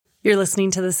You're listening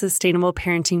to the Sustainable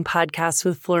Parenting Podcast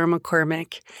with Flora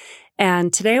McCormick.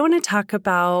 And today I want to talk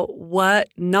about what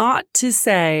not to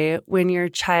say when your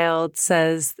child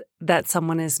says that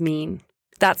someone is mean.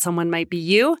 That someone might be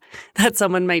you, that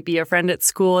someone might be a friend at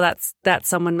school, that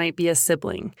someone might be a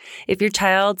sibling. If your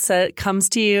child comes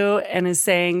to you and is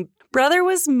saying, brother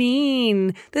was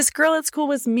mean, this girl at school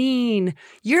was mean,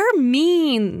 you're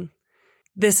mean.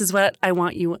 This is what I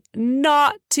want you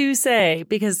not to say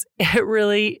because it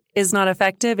really is not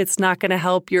effective. It's not going to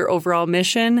help your overall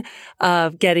mission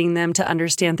of getting them to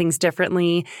understand things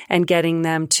differently and getting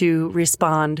them to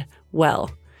respond well.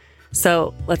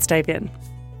 So let's dive in.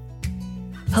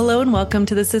 Hello and welcome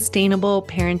to the Sustainable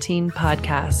Parenting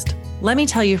Podcast. Let me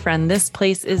tell you, friend, this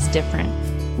place is different.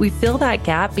 We fill that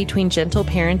gap between gentle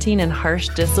parenting and harsh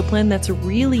discipline that's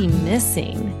really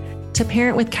missing. To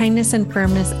parent with kindness and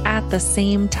firmness at the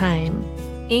same time,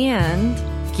 and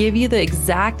give you the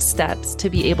exact steps to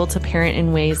be able to parent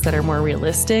in ways that are more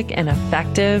realistic and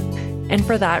effective, and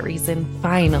for that reason,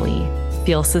 finally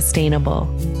feel sustainable.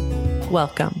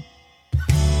 Welcome.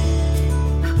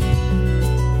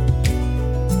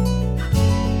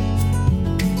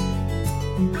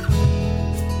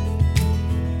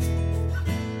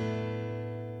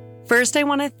 First, I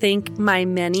want to thank my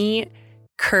many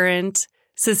current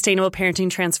Sustainable Parenting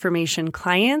Transformation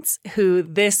clients who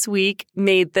this week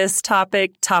made this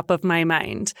topic top of my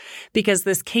mind because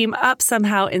this came up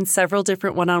somehow in several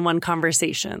different one-on-one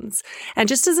conversations. And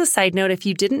just as a side note, if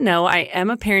you didn't know, I am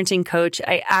a parenting coach.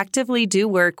 I actively do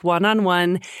work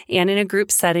one-on-one and in a group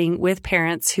setting with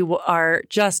parents who are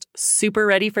just super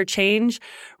ready for change,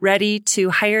 ready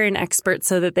to hire an expert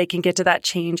so that they can get to that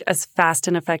change as fast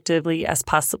and effectively as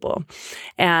possible.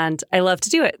 And I love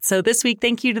to do it. So this week,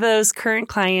 thank you to those current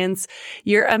clients.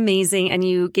 You're amazing. And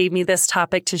you gave me this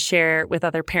topic to share with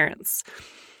other parents.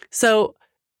 So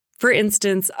for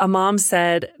instance, a mom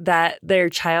said that their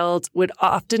child would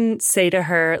often say to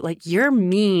her, like, you're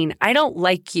mean. I don't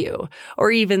like you.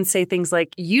 Or even say things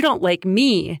like, you don't like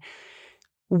me.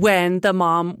 When the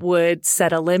mom would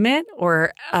set a limit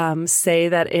or say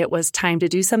that it was time to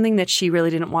do something that she really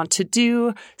didn't want to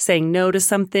do, saying no to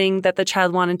something that the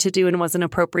child wanted to do and was an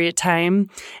appropriate time.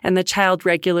 And the child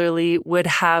regularly would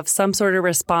have some sort of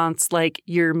response like,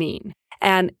 you're mean.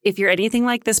 And if you're anything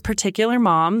like this particular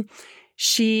mom,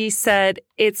 she said,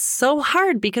 it's so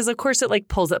hard because, of course, it like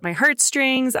pulls at my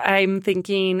heartstrings. I'm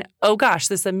thinking, oh gosh,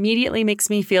 this immediately makes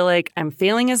me feel like I'm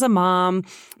failing as a mom.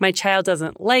 My child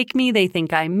doesn't like me. They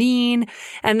think I'm mean.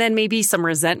 And then maybe some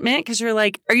resentment because you're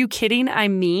like, are you kidding?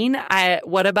 I'm mean.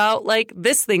 What about like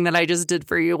this thing that I just did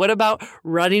for you? What about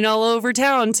running all over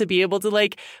town to be able to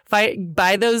like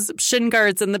buy those shin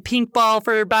guards and the pink ball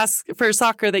for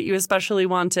soccer that you especially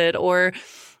wanted? Or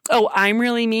oh, I'm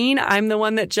really mean. I'm the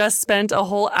one that just spent a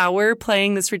whole hour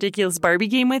playing this ridiculous Barbie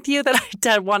game with you that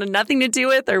I wanted nothing to do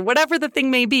with, or whatever the thing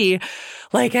may be.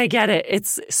 Like, I get it.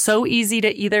 It's so easy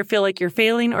to either feel like you're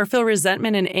failing or feel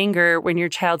resentment and anger when your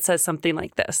child says something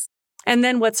like this. And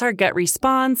then what's our gut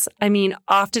response? I mean,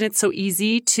 often it's so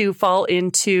easy to fall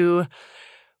into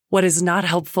what is not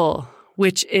helpful,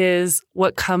 which is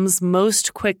what comes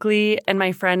most quickly. And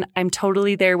my friend, I'm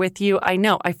totally there with you. I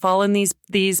know I fall in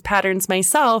these patterns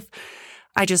myself.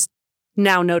 I just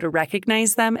now know to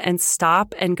recognize them and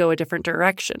stop and go a different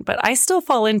direction. But I still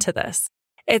fall into this.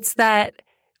 It's that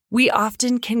we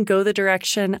often can go the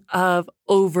direction of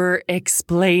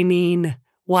over-explaining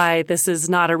why this is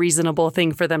not a reasonable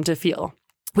thing for them to feel.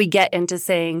 We get into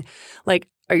saying, like,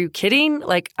 are you kidding?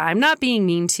 Like, I'm not being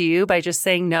mean to you by just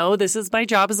saying no. This is my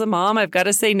job as a mom. I've got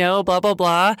to say no, blah, blah,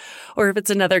 blah. Or if it's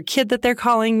another kid that they're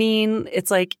calling mean,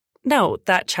 it's like, no,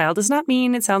 that child is not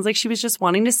mean. It sounds like she was just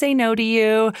wanting to say no to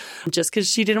you just because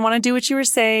she didn't want to do what you were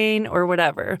saying or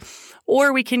whatever.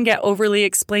 Or we can get overly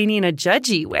explaining a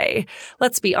judgy way.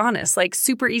 Let's be honest, like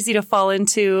super easy to fall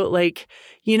into like,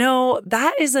 you know,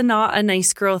 that is not a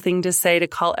nice girl thing to say to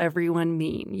call everyone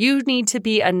mean. You need to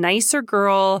be a nicer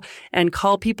girl and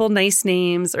call people nice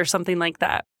names or something like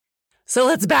that. So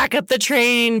let's back up the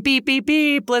train. Beep, beep,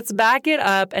 beep. Let's back it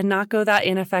up and not go that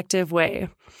ineffective way.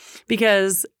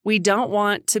 Because we don't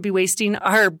want to be wasting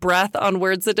our breath on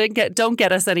words that don't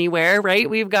get us anywhere, right?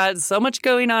 We've got so much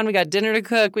going on. We got dinner to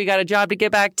cook. We got a job to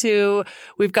get back to.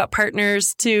 We've got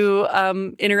partners to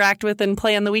interact with and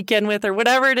play on the weekend with or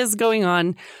whatever it is going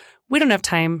on. We don't have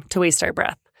time to waste our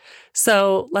breath.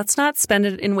 So let's not spend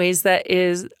it in ways that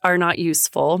are not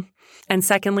useful. And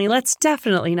secondly, let's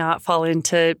definitely not fall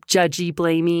into judgy,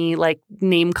 blamey, like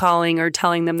name calling or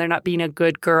telling them they're not being a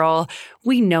good girl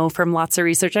We know from lots of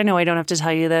research, I know I don't have to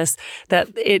tell you this,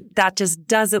 that just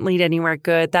doesn't lead anywhere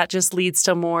good. That just leads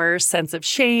to more sense of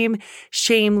shame.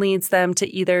 Shame leads them to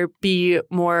either be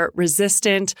more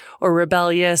resistant or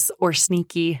rebellious or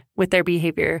sneaky with their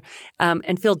behavior,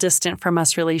 and feel distant from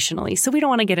us relationally. So we don't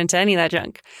want to get into any of that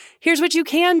junk. Here's what you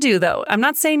can do, though. I'm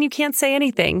not saying you can't say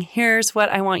anything. Here's what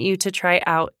I want you to try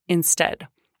out instead.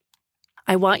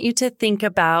 I want you to think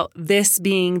about this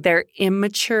being their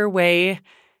immature way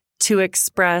to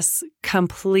express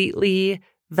completely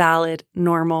valid,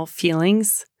 normal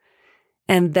feelings,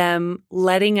 and them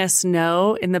letting us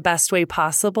know in the best way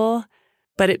possible,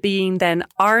 but it being then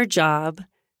our job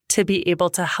to be able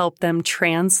to help them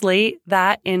translate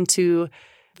that into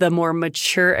the more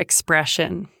mature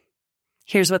expression.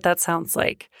 Here's what that sounds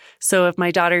like. So if my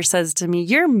daughter says to me,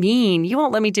 "You're mean, you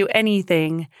won't let me do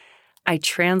anything," I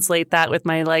translate that with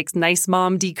my nice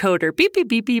mom decoder, beep, beep,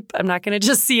 beep, beep. I'm not going to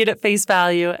just see it at face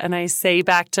value. And I say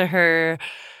back to her,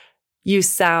 "You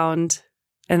sound,"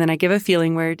 and then I give a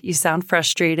feeling word, "You sound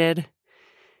frustrated."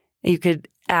 You could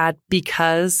add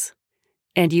 "because"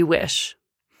 and "you wish."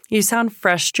 You sound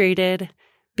frustrated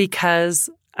because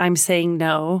I'm saying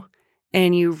no,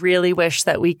 and you really wish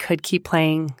that we could keep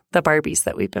playing the Barbies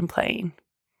that we've been playing.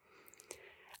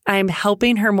 I'm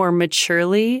helping her more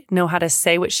maturely know how to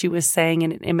say what she was saying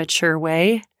in an immature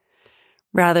way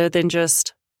rather than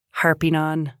just harping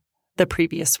on the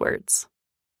previous words.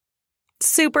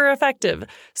 Super effective.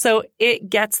 So it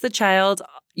gets the child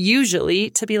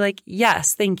usually to be like,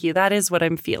 "Yes, thank you. That is what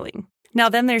I'm feeling." Now,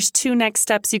 then there's 2 next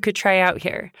steps you could try out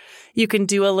here. You can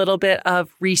do a little bit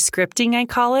of re-scripting, I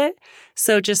call it.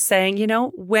 So just saying,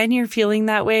 when you're feeling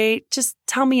that way, just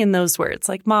tell me in those words,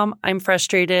 like, "Mom, I'm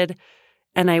frustrated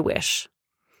and I wish."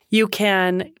 You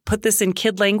can put this in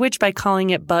kid language by calling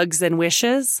it bugs and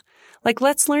wishes.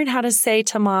 Let's learn how to say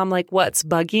to mom, what's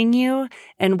bugging you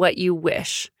and what you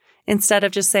wish. Instead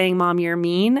of just saying, "Mom, you're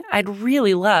mean," I'd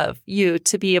really love you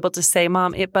to be able to say,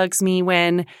 "Mom, it bugs me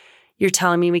when you're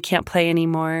telling me we can't play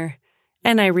anymore,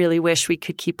 and I really wish we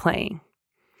could keep playing."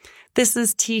 This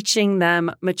is teaching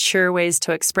them mature ways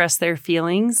to express their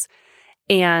feelings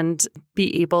and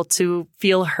be able to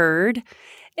feel heard.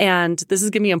 And this is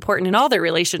going to be important in all their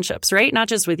relationships, right? Not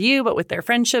just with you, but with their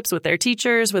friendships, with their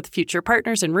teachers, with future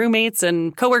partners and roommates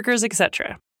and coworkers,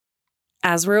 etc.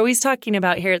 As we're always talking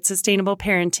about here at Sustainable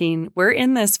Parenting, we're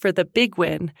in this for the big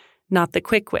win, not the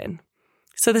quick win.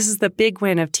 So this is the big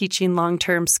win of teaching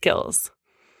long-term skills.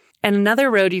 And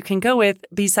another road you can go with,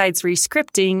 besides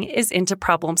re-scripting, is into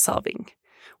problem solving.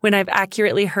 When I've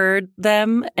accurately heard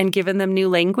them and given them new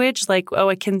language, like, "Oh,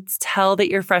 I can tell that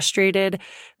you're frustrated,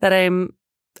 that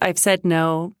I've said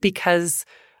no because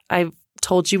I've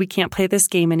told you we can't play this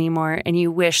game anymore and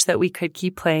you wish that we could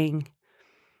keep playing."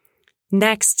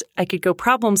 Next, I could go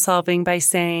problem solving by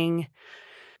saying,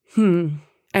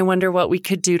 "I wonder what we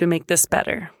could do to make this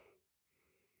better."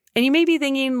 And you may be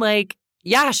thinking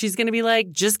yeah, she's going to be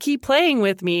 "Just keep playing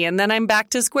with me." And then I'm back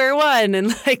to square one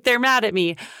and they're mad at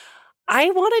me. I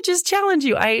want to just challenge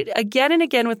you. I, again and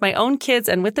again, with my own kids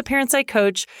and with the parents I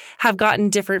coach, have gotten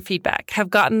different feedback, have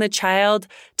gotten the child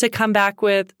to come back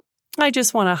with, "I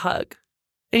just want a hug."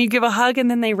 And you give a hug and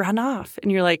then they run off.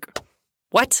 And you're like,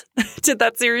 "What? Did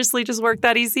that seriously just work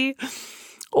that easy?"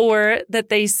 Or that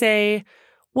they say,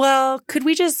 "Well, could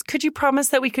you promise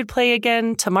that we could play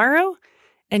again tomorrow?"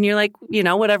 And you're like,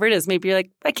 whatever it is. Maybe you're like,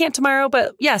 "I can't tomorrow,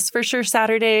 but yes, for sure,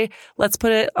 Saturday. Let's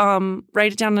put it,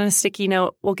 write it down on a sticky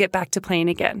note. We'll get back to playing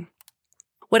again."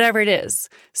 Whatever it is.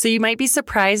 So you might be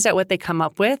surprised at what they come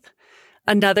up with.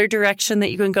 Another direction that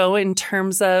you can go in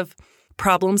terms of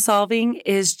problem solving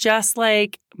is just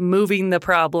moving the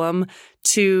problem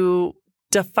to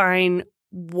define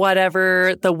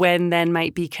whatever the when then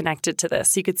might be connected to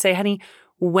this. You could say, "Honey,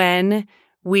 when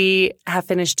we have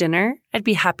finished dinner, I'd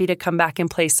be happy to come back and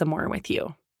play some more with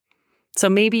you." So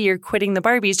maybe you're quitting the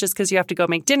Barbies just because you have to go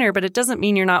make dinner, but it doesn't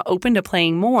mean you're not open to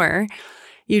playing more.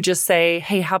 You just say,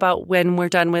 "Hey, how about when we're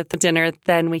done with the dinner,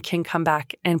 then we can come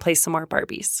back and play some more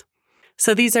Barbies."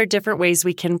 So these are different ways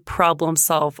we can problem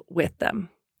solve with them.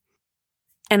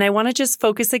 And I want to just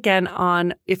focus again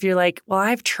on, if you're like, "Well,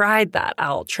 I've tried that.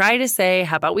 I'll try to say,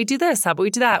 how about we do this? How about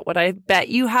we do that?" What I bet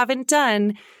you haven't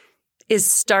done is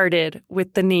started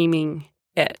with the naming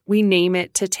it. We name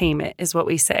it to tame it is what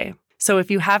we say. So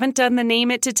if you haven't done the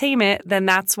name it to tame it, then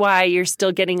that's why you're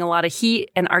still getting a lot of heat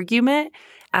and argument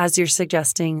as you're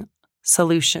suggesting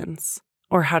solutions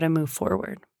or how to move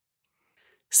forward.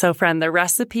 So friend, the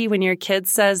recipe when your kid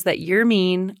says that you're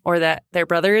mean or that their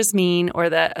brother is mean or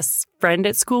that a friend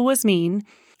at school was mean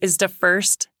is to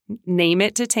first name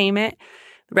it to tame it.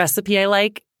 The recipe I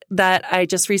like that I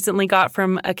just recently got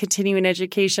from a continuing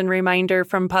education reminder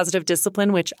from Positive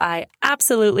Discipline, which I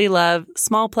absolutely love.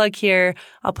 Small plug here.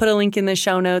 I'll put a link in the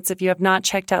show notes if you have not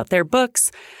checked out their books.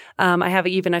 I have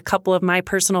even a couple of my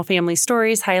personal family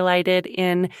stories highlighted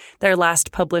in their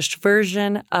last published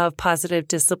version of Positive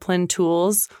Discipline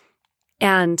Tools.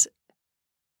 And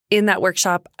in that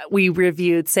workshop, we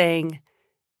reviewed saying,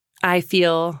 I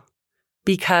feel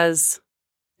because,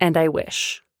 and I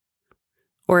wish,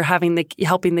 or helping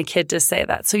the kid to say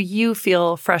that. So you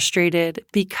feel frustrated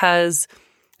because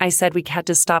I said we had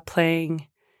to stop playing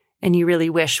and you really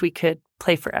wish we could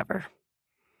play forever.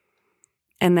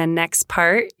 And then next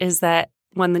part is that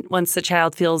once the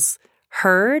child feels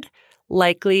heard,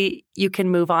 likely you can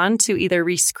move on to either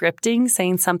rescripting,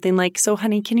 saying something like, so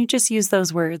honey, can you just use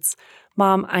those words?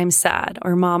 Mom, I'm sad,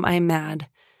 or Mom, I'm mad,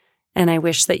 and I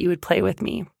wish that you would play with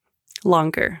me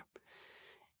longer.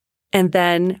 And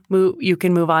then you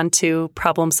can move on to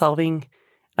problem solving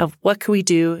of what can we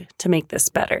do to make this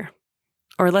better?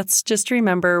 Or let's just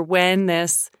remember when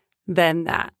this, then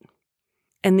that.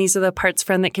 And these are the parts,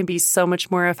 friend, that can be so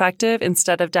much more effective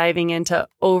instead of diving into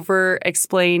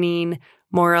over-explaining,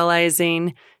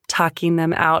 moralizing, talking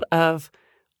them out of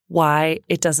why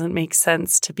it doesn't make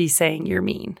sense to be saying you're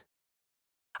mean.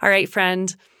 All right,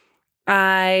 friend,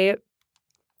 I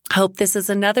hope this is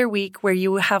another week where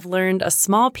you have learned a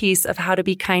small piece of how to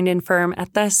be kind and firm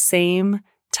at the same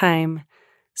time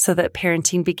so that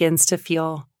parenting begins to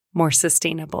feel more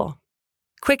sustainable.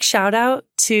 Quick shout out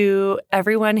to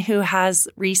everyone who has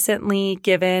recently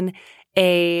given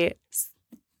a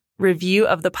review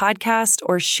of the podcast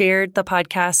or shared the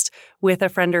podcast with a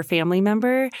friend or family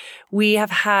member. We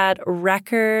have had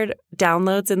record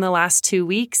downloads in the last 2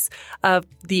 weeks of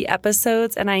the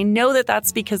episodes. And I know that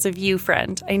that's because of you,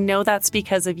 friend. I know that's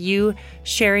because of you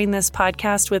sharing this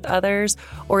podcast with others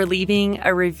or leaving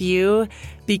a review,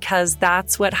 because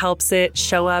that's what helps it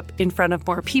show up in front of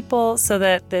more people so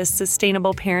that this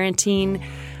sustainable parenting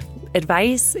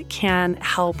advice can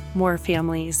help more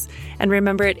families. And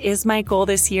remember, it is my goal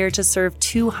this year to serve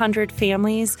 200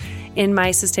 families in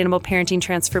my Sustainable Parenting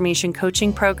Transformation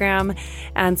Coaching Program.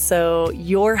 And so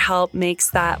your help makes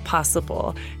that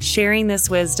possible. Sharing this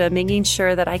wisdom, making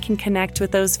sure that I can connect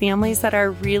with those families that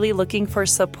are really looking for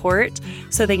support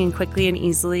so they can quickly and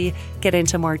easily get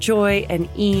into more joy and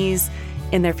ease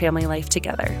in their family life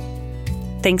together.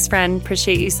 Thanks, friend.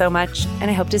 Appreciate you so much. And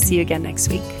I hope to see you again next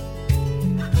week.